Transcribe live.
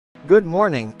Good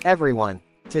morning, everyone.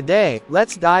 Today,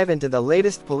 let's dive into the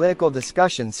latest political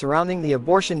discussion surrounding the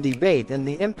abortion debate and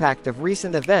the impact of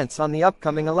recent events on the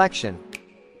upcoming election.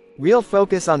 We'll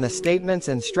focus on the statements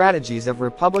and strategies of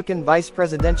Republican vice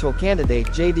presidential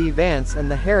candidate J.D. Vance and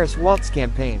the Harris-Walts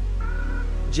campaign.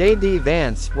 J.D.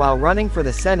 Vance, while running for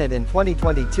the Senate in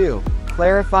 2022,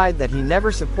 clarified that he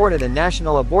never supported a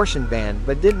national abortion ban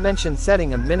but did mention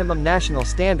setting a minimum national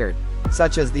standard,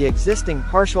 such as the existing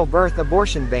partial birth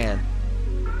abortion ban.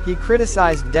 He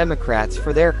criticized Democrats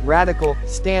for their radical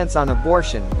stance on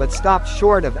abortion but stopped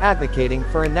short of advocating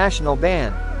for a national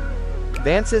ban.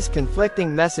 Vance's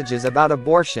conflicting messages about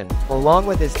abortion, along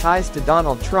with his ties to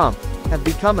Donald Trump, have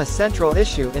become a central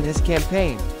issue in his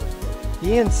campaign.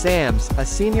 Ian Sams, a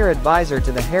senior advisor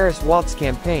to the Harris-Walts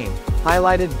campaign,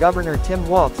 highlighted Governor Tim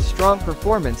Walts' strong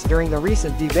performance during the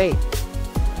recent debate.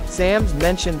 Sams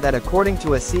mentioned that according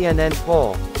to a CNN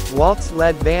poll, Walts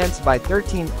led Vance by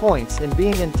 13 points in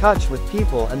being in touch with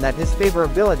people and that his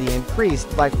favorability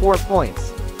increased by 4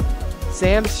 points.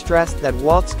 Sams stressed that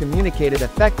Walts communicated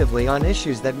effectively on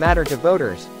issues that matter to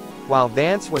voters, while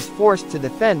Vance was forced to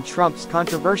defend Trump's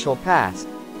controversial past.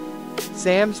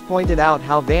 Sams pointed out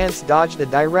how Vance dodged a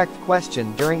direct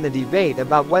question during the debate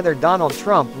about whether Donald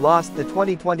Trump lost the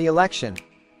 2020 election.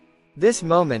 This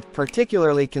moment,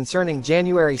 particularly concerning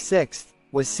January 6,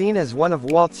 was seen as one of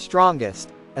Walts' strongest,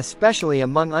 especially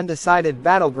among undecided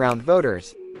battleground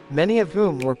voters, many of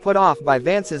whom were put off by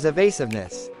Vance's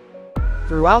evasiveness.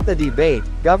 Throughout the debate,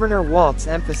 Governor Walts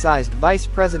emphasized Vice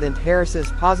President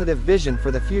Harris's positive vision for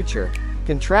the future,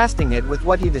 contrasting it with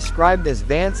what he described as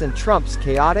Vance and Trump's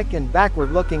chaotic and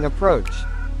backward-looking approach.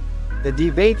 The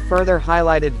debate further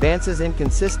highlighted Vance's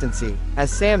inconsistency, as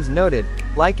Sams noted,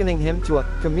 likening him to a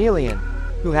chameleon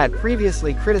who had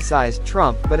previously criticized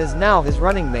Trump but is now his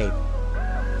running mate.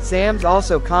 Sams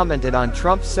also commented on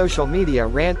Trump's social media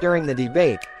rant during the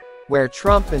debate, where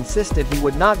Trump insisted he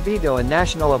would not veto a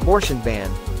national abortion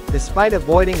ban, despite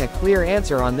avoiding a clear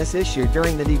answer on this issue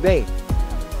during the debate.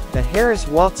 The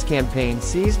Harris-Walts campaign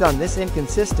seized on this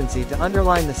inconsistency to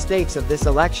underline the stakes of this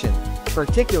election,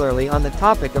 particularly on the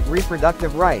topic of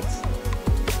reproductive rights.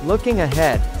 Looking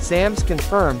ahead, Sams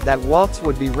confirmed that Walts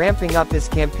would be ramping up his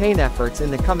campaign efforts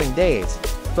in the coming days,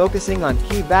 focusing on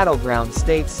key battleground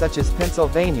states such as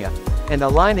Pennsylvania, and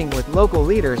aligning with local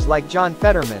leaders like John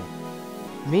Fetterman.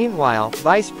 Meanwhile,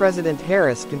 Vice President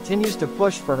Harris continues to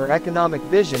push for her economic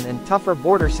vision and tougher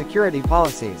border security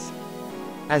policies.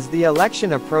 As the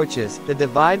election approaches, the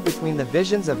divide between the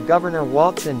visions of Governor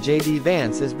Walts and J.D.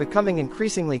 Vance is becoming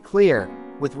increasingly clear,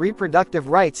 with reproductive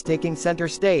rights taking center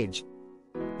stage.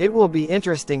 It will be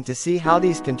interesting to see how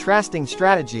these contrasting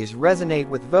strategies resonate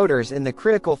with voters in the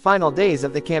critical final days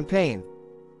of the campaign.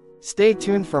 Stay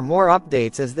tuned for more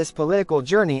updates as this political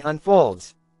journey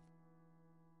unfolds.